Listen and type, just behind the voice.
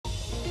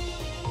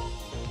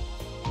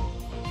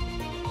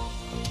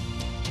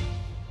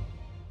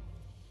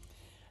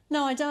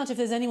Now, I doubt if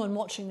there's anyone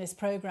watching this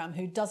programme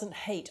who doesn't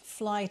hate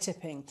fly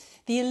tipping.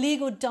 The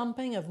illegal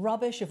dumping of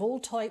rubbish of all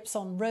types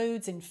on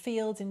roads, in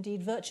fields,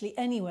 indeed virtually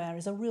anywhere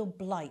is a real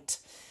blight.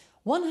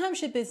 One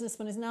Hampshire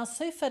businessman is now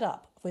so fed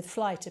up with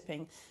fly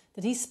tipping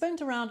that he's spent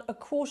around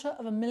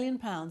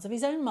 £250,000 of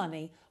his own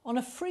money on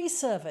a free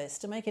service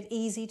to make it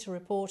easy to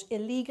report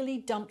illegally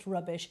dumped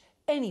rubbish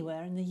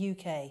anywhere in the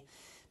UK.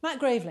 Matt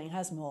Graveling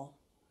has more.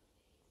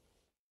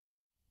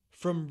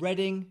 From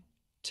Reading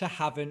to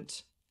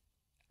Havant,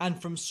 and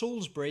from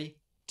Salisbury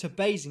to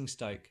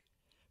Basingstoke,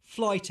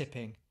 fly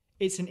tipping.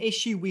 It's an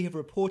issue we have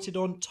reported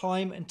on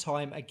time and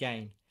time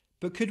again.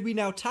 But could we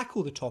now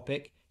tackle the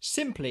topic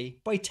simply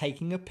by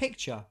taking a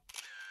picture?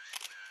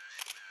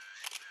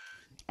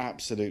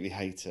 Absolutely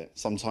hate it.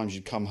 Sometimes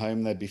you'd come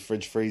home, there'd be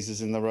fridge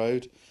freezers in the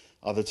road.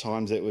 Other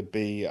times it would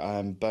be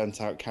burnt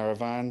out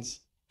caravans.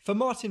 For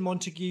Martin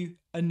Montague,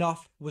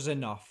 enough was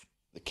enough.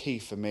 The key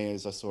for me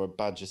is I saw a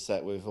badger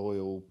set with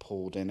oil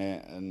poured in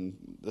it and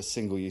the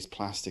single-use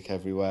plastic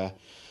everywhere.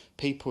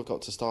 People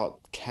got to start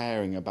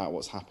caring about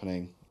what's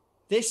happening.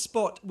 This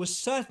spot was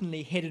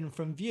certainly hidden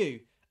from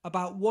view,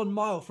 about 1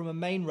 mile from a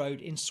main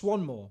road in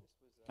Swanmore.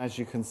 As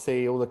you can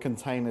see, all the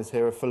containers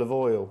here are full of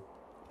oil.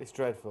 It's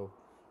dreadful.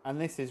 And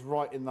this is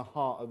right in the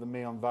heart of the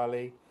Meon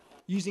Valley.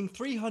 Using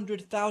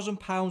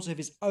 £300,000 of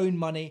his own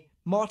money,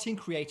 Martin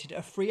created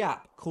a free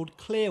app called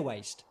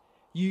ClearWaste.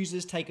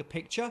 Users take a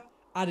picture,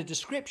 add a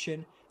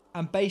description,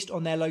 and based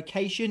on their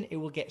location, it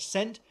will get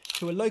sent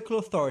to a local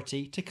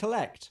authority to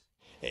collect.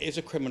 It is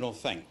a criminal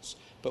offence,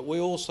 but we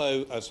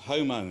also, as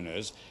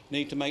homeowners,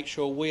 need to make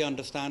sure we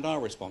understand our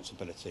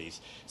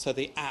responsibilities. So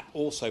the app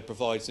also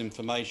provides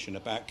information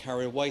about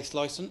carrier waste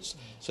licence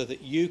so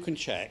that you can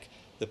check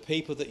the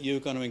people that you're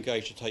going to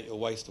engage to take your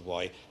waste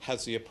away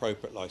has the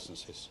appropriate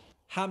licences.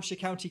 Hampshire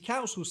County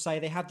Councils say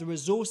they have the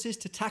resources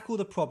to tackle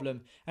the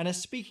problem and are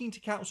speaking to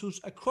councils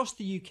across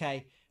the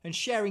UK, and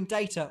sharing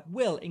data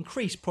will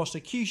increase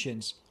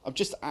prosecutions. I'm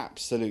just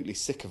absolutely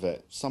sick of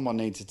it. Someone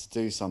needed to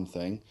do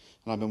something,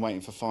 and I've been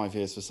waiting for 5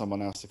 years for someone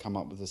else to come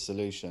up with a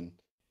solution.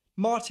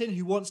 Martin,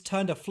 who once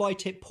turned a fly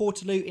tip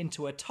Portaloo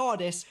into a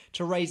TARDIS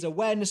to raise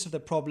awareness of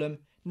the problem,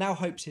 now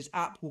hopes his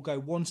app will go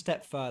one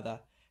step further,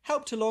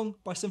 helped along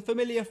by some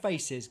familiar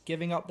faces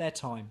giving up their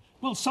time.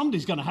 Well,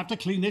 somebody's going to have to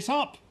clean this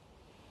up.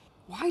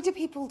 Why do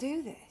people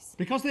do this?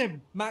 Because they're...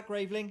 Matt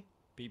Graveling,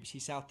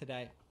 BBC South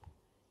Today.